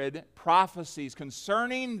 400 prophecies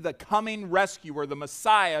concerning the coming rescuer, the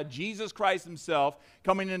Messiah, Jesus Christ himself,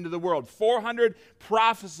 coming into the world. 400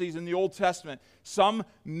 prophecies in the Old Testament, some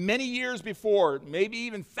many years before, maybe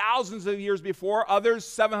even thousands of years before, others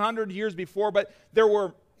 700 years before, but there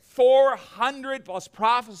were 400 plus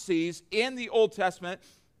prophecies in the Old Testament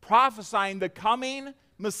prophesying the coming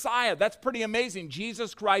Messiah. That's pretty amazing.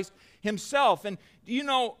 Jesus Christ himself. And you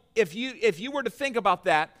know, if you were to think about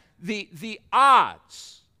that, the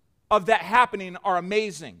odds of that happening are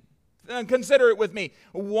amazing. Consider it with me.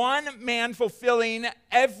 One man fulfilling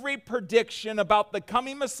every prediction about the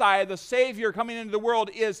coming Messiah, the Savior coming into the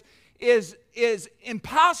world, is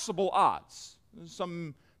impossible odds.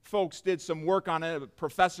 Some folks did some work on it. A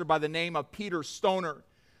professor by the name of Peter Stoner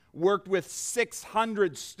worked with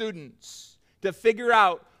 600 students to figure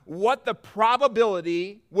out what the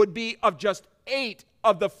probability would be of just 8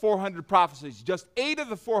 of the 400 prophecies. Just 8 of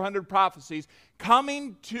the 400 prophecies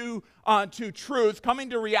coming to truth, coming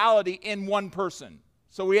to reality in one person.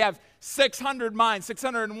 So we have 600 minds,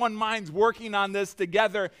 601 minds working on this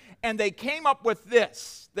together, and they came up with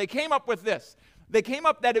this. They came up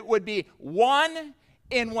that it would be 1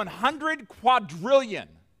 in 100 quadrillion.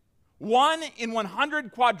 1 in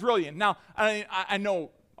 100 quadrillion. Now, I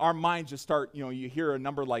know our minds just start, you hear a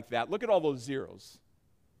number like that. Look at all those zeros.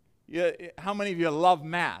 How many of you love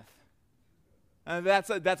math? That's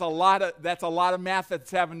a lot of math that's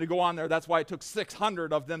having to go on there. That's why it took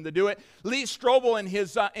 600 of them to do it. Lee Strobel,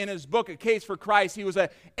 in his book, A Case for Christ, he was an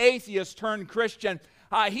atheist turned Christian.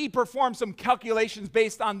 He performed some calculations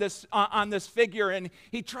based on this figure, and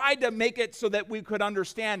he tried to make it so that we could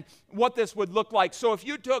understand what this would look like. So if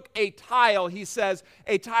you took a tile, he says,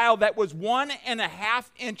 a tile that was 1.5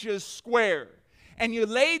 inches square, and you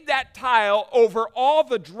laid that tile over all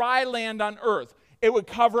the dry land on earth, it would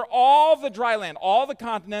cover all the dry land, all the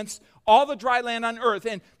continents, all the dry land on earth.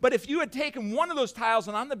 But if you had taken one of those tiles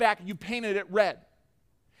and on the back you painted it red,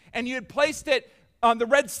 and you had placed it on the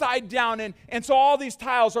red side down, and so all these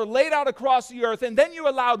tiles are laid out across the earth, and then you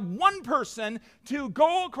allowed one person to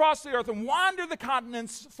go across the earth and wander the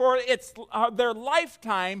continents for their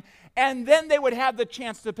lifetime, and then they would have the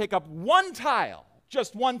chance to pick up one tile,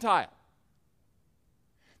 just one tile.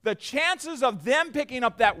 The chances of them picking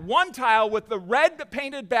up that one tile with the red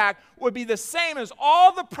painted back would be the same as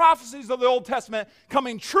all the prophecies of the Old Testament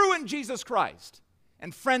coming true in Jesus Christ.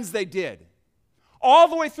 And friends, they did. All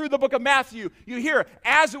the way through the book of Matthew, you hear,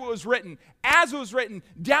 as it was written,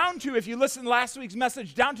 down to, if you listened to last week's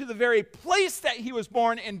message, down to the very place that he was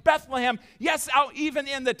born in Bethlehem. Yes, out even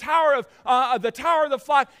in the Tower of the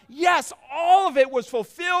Flock. Yes, all of it was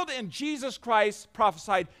fulfilled in Jesus Christ,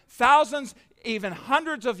 prophesied thousands, even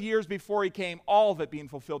hundreds of years before he came, all of it being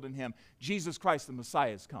fulfilled in him. Jesus Christ, the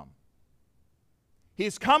Messiah, has come. He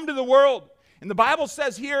has come to the world. And the Bible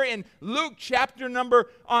says here in Luke chapter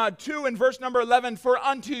number 2 and verse number 11, for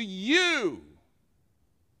unto you,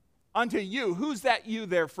 who's that you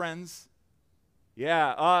there, friends? Yeah,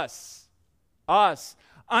 us.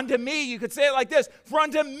 Unto me, you could say it like this, for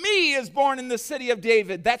unto me is born in the city of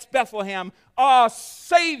David, that's Bethlehem, a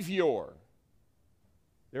Savior.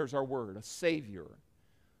 There's our word, a Savior,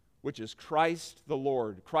 which is Christ the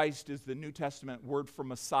Lord. Christ is the New Testament word for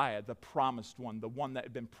Messiah, the promised one, the one that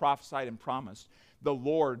had been prophesied and promised. The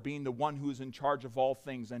Lord being the one who is in charge of all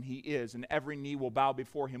things, and he is, and every knee will bow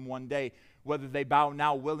before him one day, whether they bow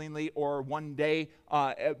now willingly or one day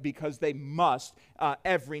because they must.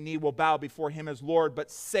 Every knee will bow before him as Lord,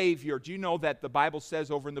 but Savior. Do you know that the Bible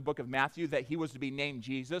says over in the book of Matthew that he was to be named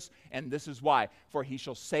Jesus? And this is why. For he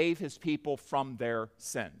shall save his people from their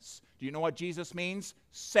sins. Do you know what Jesus means?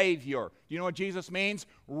 Savior. Do you know what Jesus means?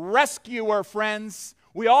 Rescuer, friends.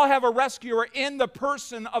 We all have a rescuer in the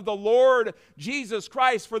person of the Lord Jesus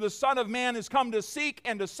Christ. For the Son of Man is come to seek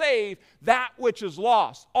and to save that which is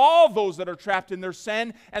lost. All those that are trapped in their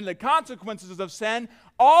sin and the consequences of sin,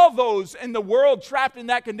 all those in the world trapped in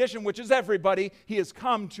that condition, which is everybody, he has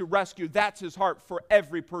come to rescue. That's his heart for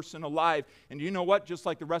every person alive. And you know what? Just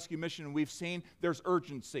like the rescue mission we've seen, there's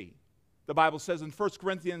urgency. The Bible says in 1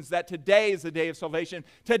 Corinthians that today is the day of salvation.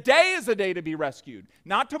 Today is the day to be rescued.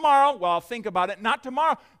 Not tomorrow. Well, I'll think about it. Not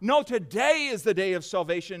tomorrow. No, today is the day of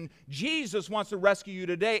salvation. Jesus wants to rescue you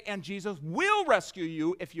today, and Jesus will rescue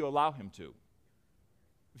you if you allow him to.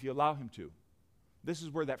 If you allow him to. This is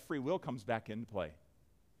where that free will comes back into play.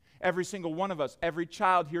 Every single one of us, every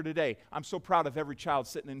child here today. I'm so proud of every child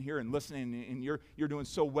sitting in here and listening, and you're doing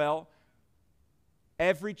so well.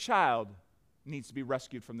 Every child needs to be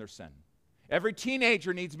rescued from their sin. Every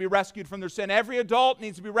teenager needs to be rescued from their sin. Every adult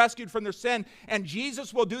needs to be rescued from their sin. And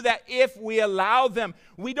Jesus will do that if we allow them.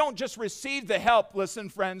 We don't just receive the help. Listen,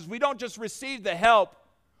 friends, we don't just receive the help.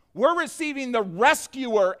 We're receiving the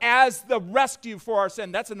rescuer as the rescue for our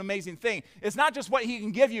sin. That's an amazing thing. It's not just what he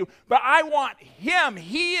can give you, but I want him.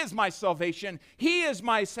 He is my salvation. He is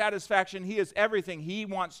my satisfaction. He is everything. He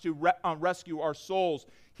wants to rescue our souls.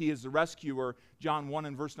 He is the rescuer. John 1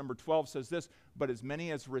 and verse number 12 says this, but as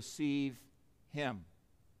many as receive him,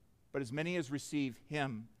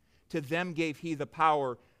 to them gave he the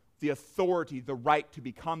power, the authority, the right to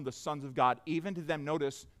become the sons of God, even to them,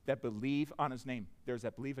 notice, that believe on his name. There's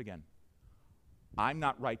that believe again. I'm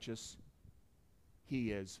not righteous.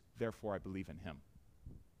 He is, therefore I believe in him.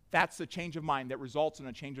 That's the change of mind that results in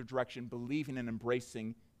a change of direction, believing and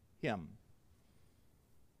embracing him.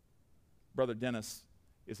 Brother Dennis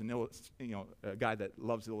is a guy that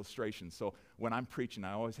loves illustrations. So when I'm preaching,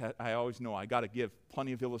 I always know I got to give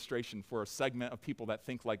plenty of illustration for a segment of people that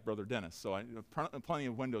think like Brother Dennis. So plenty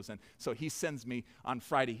of windows. And so he sends me on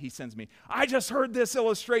Friday. He sends me, I just heard this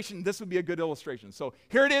illustration. This would be a good illustration. So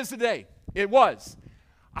here it is today. It was.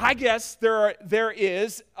 I guess there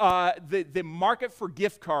is the market for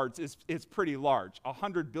gift cards is pretty large,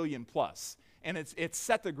 100 billion plus, and it's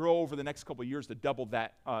set to grow over the next couple of years to double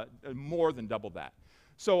that, more than double that.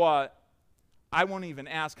 So I won't even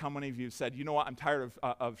ask how many of you said, you know what, I'm tired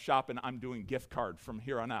of shopping, I'm doing gift card from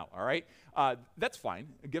here on out, all right? That's fine.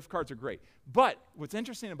 Gift cards are great. But what's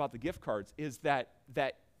interesting about the gift cards is that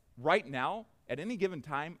right now, at any given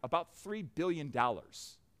time, about $3 billion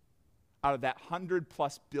out of that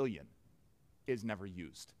 100+ billion is never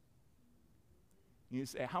used. You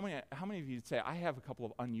say, how many of you say, I have a couple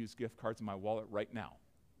of unused gift cards in my wallet right now?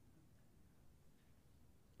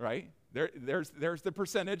 Right? There's the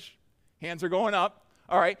percentage. Hands are going up.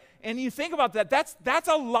 All right. And you think about that. That's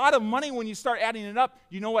a lot of money when you start adding it up.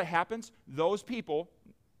 You know what happens? Those people,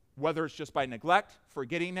 whether it's just by neglect,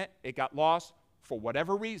 forgetting it got lost, for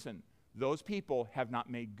whatever reason, those people have not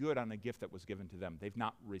made good on the gift that was given to them. They've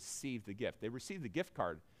not received the gift. They received the gift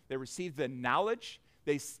card. They received the knowledge.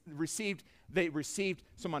 They received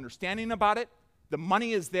some understanding about it. The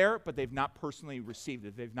money is there, but they've not personally received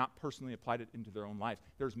it. They've not personally applied it into their own life.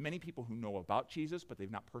 There's many people who know about Jesus, but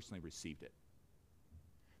they've not personally received it.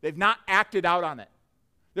 They've not acted out on it.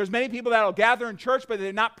 There's many people that will gather in church, but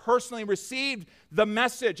they've not personally received the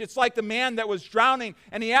message. It's like the man that was drowning,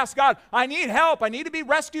 and he asked God, I need help. I need to be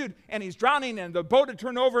rescued. And he's drowning, and the boat had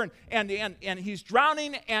turned over, and he's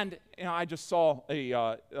drowning. And I just saw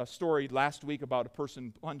a story last week about a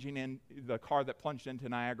person plunging in, the car that plunged into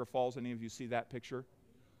Niagara Falls. Any of you see that picture?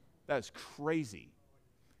 That is crazy.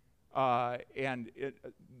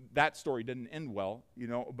 That story didn't end well,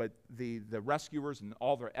 but the rescuers and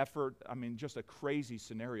all their effort, I mean, just a crazy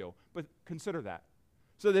scenario. But consider that.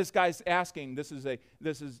 So this guy's asking, this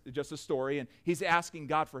is just a story, and he's asking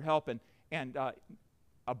God for help, and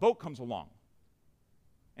a boat comes along.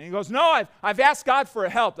 And he goes, no, I've asked God for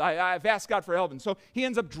help. I've asked God for help. And so he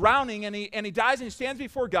ends up drowning, and he dies, and he stands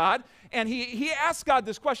before God, and he asks God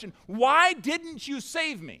this question, why didn't you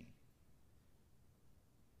save me?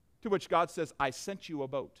 To which God says, I sent you a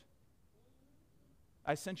boat.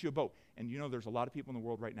 I sent you a boat. And there's a lot of people in the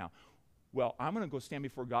world right now. Well, I'm going to go stand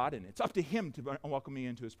before God, and it's up to him to welcome me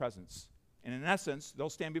into his presence. And in essence,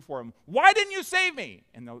 they'll stand before him. Why didn't you save me?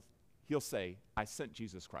 And he'll say, I sent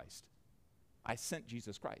Jesus Christ. I sent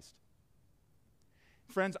Jesus Christ.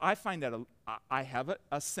 Friends, I find that I have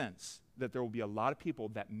a sense that there will be a lot of people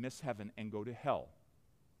that miss heaven and go to hell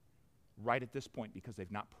right at this point because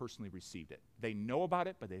they've not personally received it. They know about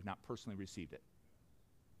it, but they've not personally received it.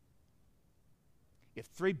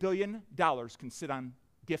 If $3 billion can sit on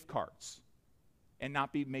gift cards and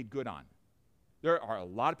not be made good on, there are a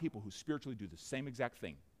lot of people who spiritually do the same exact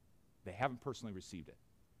thing. They haven't personally received it.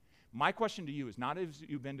 My question to you is not have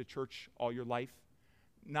you been to church all your life,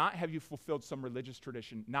 not have you fulfilled some religious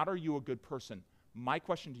tradition, not are you a good person. My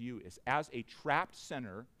question to you is, as a trapped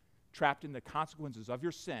sinner, trapped in the consequences of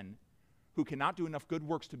your sin, who cannot do enough good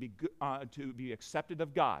works to be accepted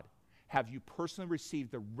of God, have you personally received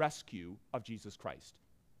the rescue of Jesus Christ?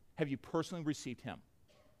 Have you personally received him?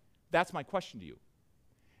 That's my question to you.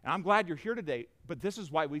 And I'm glad you're here today, but this is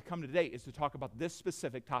why we've come today, is to talk about this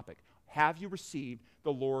specific topic. Have you received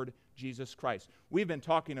the Lord Jesus Christ? We've been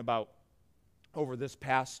talking about, over this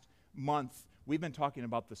past month, we've been talking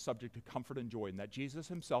about the subject of comfort and joy, and that Jesus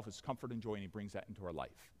himself is comfort and joy, and he brings that into our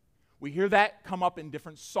life. We hear that come up in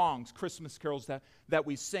different songs, Christmas carols that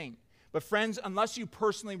we sing. But friends, unless you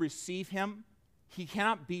personally receive him, he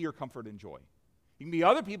cannot be your comfort and joy. He can be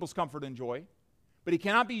other people's comfort and joy, but he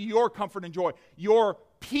cannot be your comfort and joy, your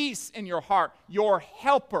peace in your heart, your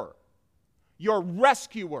helper, your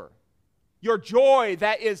rescuer, your joy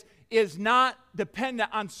that is not dependent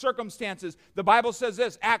on circumstances. The Bible says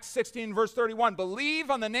this, Acts 16, verse 31, believe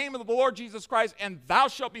on the name of the Lord Jesus Christ, and thou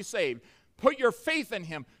shalt be saved. Put your faith in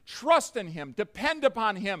him, trust in him, depend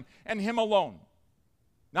upon him and him alone.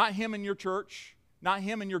 Not him and your church, not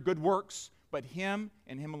him and your good works, but him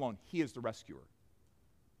and him alone. He is the rescuer.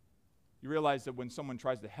 You realize that when someone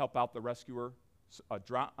tries to help out the rescuer,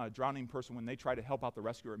 a drowning person, when they try to help out the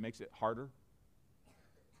rescuer, it makes it harder,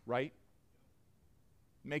 right?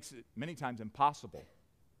 It makes it many times impossible.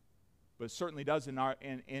 But it certainly does in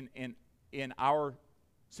our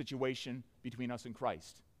situation between us and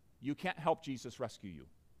Christ. You can't help Jesus rescue you.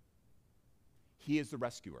 He is the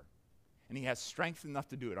rescuer. And he has strength enough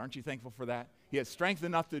to do it. Aren't you thankful for that? He has strength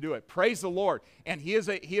enough to do it. Praise the Lord. And he is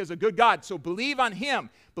a good God. So believe on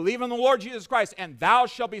him. Believe on the Lord Jesus Christ, and thou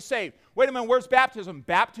shalt be saved. Wait a minute, where's baptism?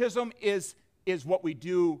 Baptism is what we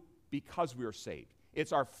do because we are saved.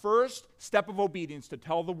 It's our first step of obedience to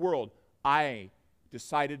tell the world, I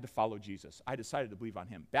decided to follow Jesus. I decided to believe on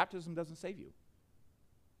him. Baptism doesn't save you.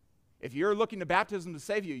 If you're looking to baptism to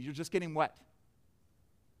save you, you're just getting wet.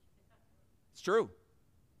 It's true.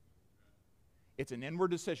 It's an inward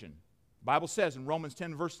decision. The Bible says in Romans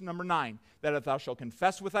 10, verse number 9, that if thou shalt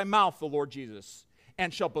confess with thy mouth the Lord Jesus,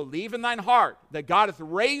 and shalt believe in thine heart that God hath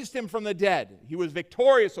raised him from the dead, he was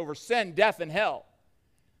victorious over sin, death, and hell,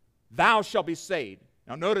 thou shalt be saved.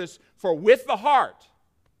 Now notice, for with the heart,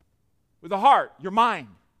 your mind,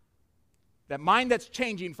 that mind that's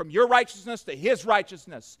changing from your righteousness to his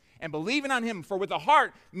righteousness, and believing on him, for with the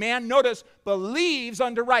heart, man, notice, believes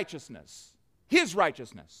unto righteousness, his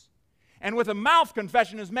righteousness. And with the mouth,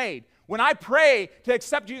 confession is made. When I pray to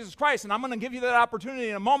accept Jesus Christ, and I'm going to give you that opportunity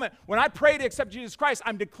in a moment, when I pray to accept Jesus Christ,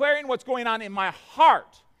 I'm declaring what's going on in my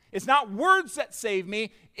heart. It's not words that save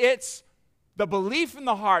me, it's the belief in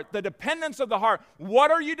the heart, the dependence of the heart.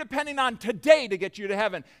 What are you depending on today to get you to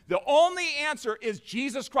heaven? The only answer is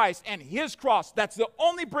Jesus Christ and his cross. That's the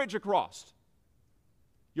only bridge across.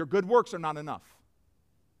 Your good works are not enough.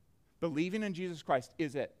 Believing in Jesus Christ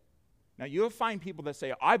is it. Now, you'll find people that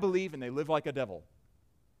say, I believe, and they live like a devil.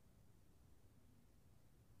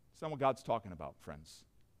 That's not what God's talking about, friends.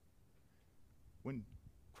 When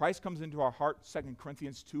Christ comes into our heart, 2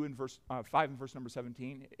 Corinthians 5 and verse number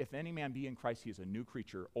 17, if any man be in Christ, he is a new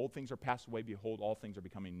creature. Old things are passed away. Behold, all things are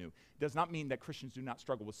becoming new. It does not mean that Christians do not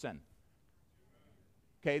struggle with sin.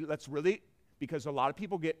 Okay, let's really... Because a lot of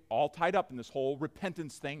people get all tied up in this whole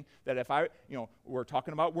repentance thing that we're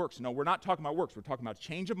talking about works. No, we're not talking about works. We're talking about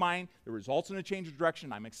change of mind. It results in a change of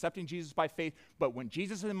direction. I'm accepting Jesus by faith. But when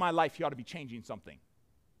Jesus is in my life, he ought to be changing something.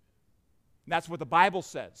 And that's what the Bible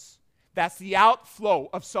says. That's the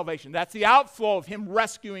outflow of salvation. That's the outflow of him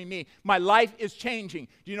rescuing me. My life is changing.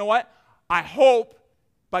 Do you know what? I hope,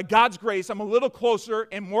 by God's grace, I'm a little closer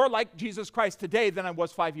and more like Jesus Christ today than I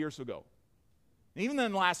was 5 years ago. And even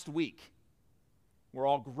in last week. We're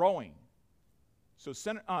all growing. So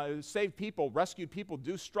saved people, rescued people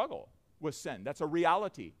do struggle with sin. That's a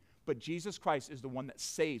reality. But Jesus Christ is the one that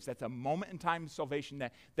saves. That's a moment in time of salvation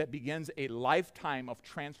that begins a lifetime of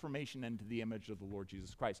transformation into the image of the Lord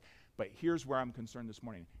Jesus Christ. But here's where I'm concerned this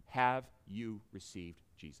morning. Have you received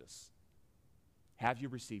Jesus? Have you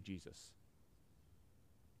received Jesus?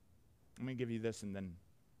 I'm going to give you this, and then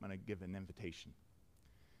I'm going to give an invitation.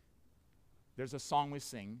 There's a song we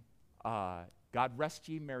sing, God rest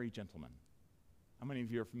ye merry gentlemen. How many of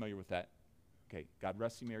you are familiar with that? Okay, God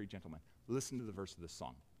rest ye merry gentlemen. Listen to the verse of this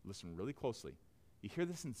song. Listen really closely. You hear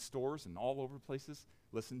this in stores and all over places?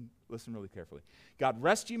 Listen really carefully. God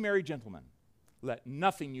rest ye merry gentlemen. Let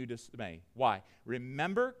nothing you dismay. Why?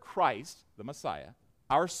 Remember Christ, the Messiah,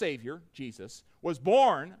 our Savior, Jesus, was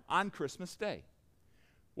born on Christmas Day.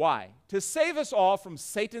 Why? To save us all from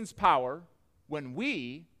Satan's power when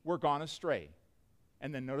we were gone astray.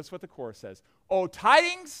 And then notice what the chorus says. Oh,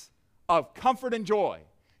 tidings of comfort and joy.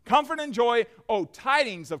 Comfort and joy. Oh,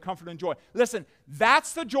 tidings of comfort and joy. Listen,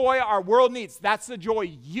 that's the joy our world needs. That's the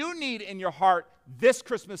joy you need in your heart this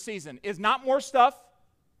Christmas season. Is not more stuff.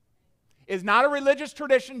 Is not a religious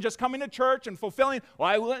tradition, just coming to church and fulfilling, well,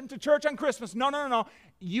 I went to church on Christmas. No.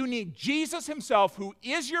 You need Jesus himself, who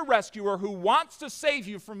is your rescuer, who wants to save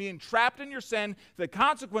you from being trapped in your sin, the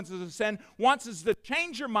consequences of sin, wants us to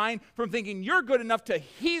change your mind from thinking you're good enough to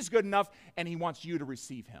he's good enough, and he wants you to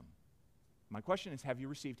receive him. My question is, have you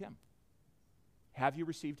received him? Have you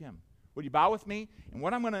received him? Would you bow with me? And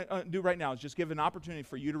what I'm going to do right now is just give an opportunity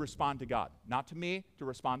for you to respond to God. Not to me, to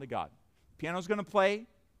respond to God. Piano's going to play,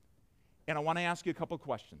 and I want to ask you a couple of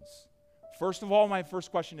questions. First of all, my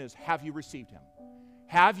first question is, have you received him?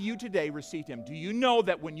 Have you today received him? Do you know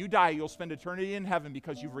that when you die, you'll spend eternity in heaven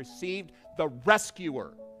because you've received the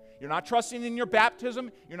rescuer? You're not trusting in your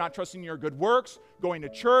baptism. You're not trusting in your good works, going to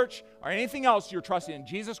church, or anything else. You're trusting in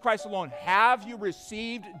Jesus Christ alone. Have you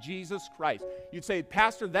received Jesus Christ? You'd say,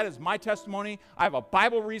 Pastor, that is my testimony. I have a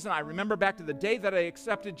Bible reason. I remember back to the day that I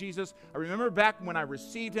accepted Jesus. I remember back when I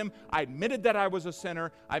received him. I admitted that I was a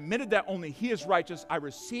sinner. I admitted that only he is righteous. I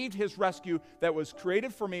received his rescue that was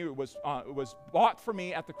created for me. It was bought for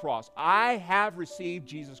me at the cross. I have received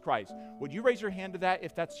Jesus Christ. Would you raise your hand to that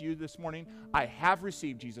if that's you this morning? I have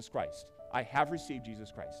received Jesus Christ. I have received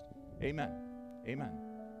Jesus Christ. Amen. Amen.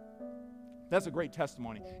 That's a great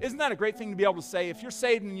testimony. Isn't that a great thing to be able to say? If you're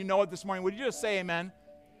saved and you know it this morning, would you just say amen?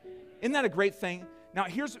 Isn't that a great thing? Now,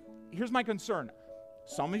 here's my concern.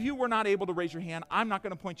 Some of you were not able to raise your hand. I'm not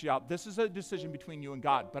going to point you out. This is a decision between you and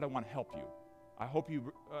God, but I want to help you. I hope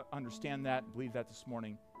you understand that, believe that this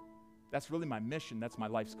morning. That's really my mission. That's my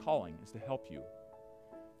life's calling, is to help you.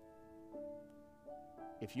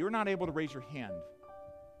 If you're not able to raise your hand,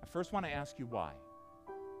 I first want to ask you why.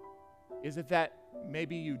 Is it that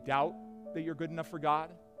maybe you doubt that you're good enough for God?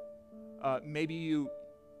 Maybe you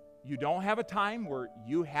don't have a time where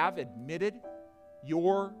you have admitted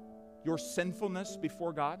your sinfulness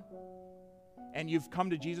before God and you've come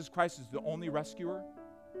to Jesus Christ as the only rescuer?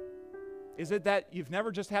 Is it that you've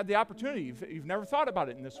never just had the opportunity? You've never thought about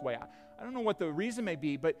it in this way? I don't know what the reason may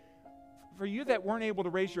be, but for you that weren't able to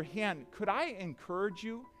raise your hand, could I encourage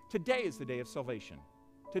you? Today is the day of salvation.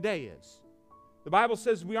 Today is. The Bible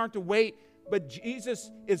says we aren't to wait, but Jesus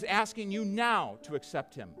is asking you now to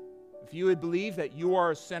accept him. If you would believe that you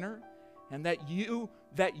are a sinner and that you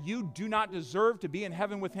do not deserve to be in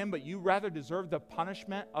heaven with him, but you rather deserve the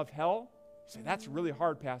punishment of hell, you say, that's really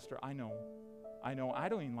hard, Pastor. I know. I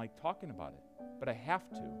don't even like talking about it, but I have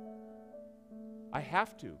to. I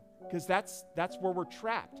have to, because that's where we're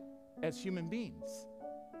trapped as human beings.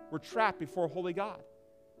 We're trapped before a holy God.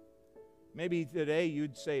 Maybe today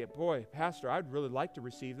you'd say, boy, Pastor, I'd really like to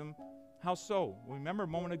receive them. How so? Well, remember a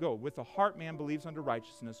moment ago, with the heart man believes unto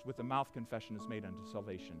righteousness, with the mouth confession is made unto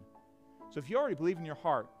salvation. So if you already believe in your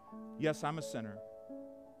heart, yes, I'm a sinner.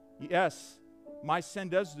 Yes, my sin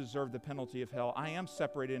does deserve the penalty of hell. I am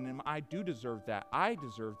separated in him. I do deserve that. I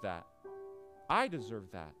deserve that. I deserve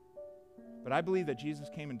that. But I believe that Jesus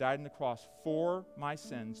came and died on the cross for my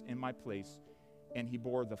sins in my place, and he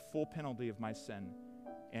bore the full penalty of my sin.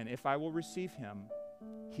 And if I will receive him,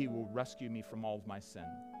 he will rescue me from all of my sin.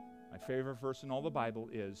 My favorite verse in all the Bible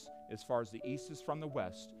is, as far as the east is from the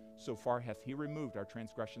west, so far hath he removed our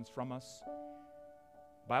transgressions from us.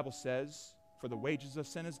 The Bible says, for the wages of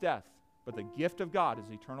sin is death, but the gift of God is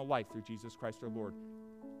eternal life through Jesus Christ our Lord.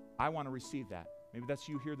 I want to receive that. Maybe that's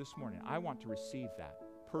you here this morning. I want to receive that.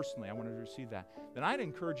 Personally, I want to receive that. Then I'd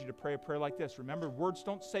encourage you to pray a prayer like this. Remember, words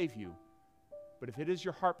don't save you. But if it is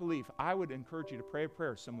your heart belief, I would encourage you to pray a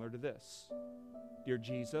prayer similar to this. Dear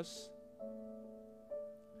Jesus,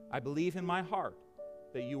 I believe in my heart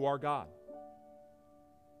that you are God.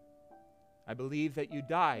 I believe that you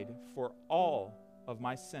died for all of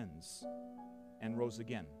my sins and rose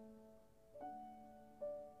again.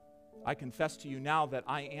 I confess to you now that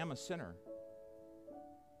I am a sinner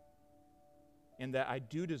and that I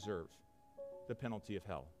do deserve the penalty of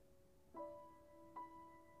hell.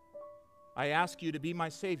 I ask you to be my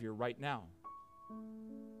Savior right now.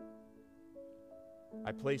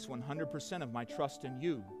 I place 100% of my trust in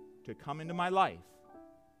you to come into my life,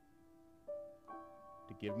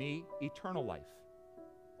 to give me eternal life,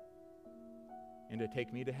 and to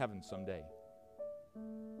take me to heaven someday.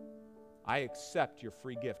 I accept your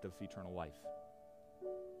free gift of eternal life.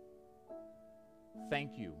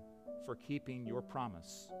 Thank you for keeping your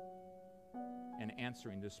promise and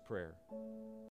answering this prayer.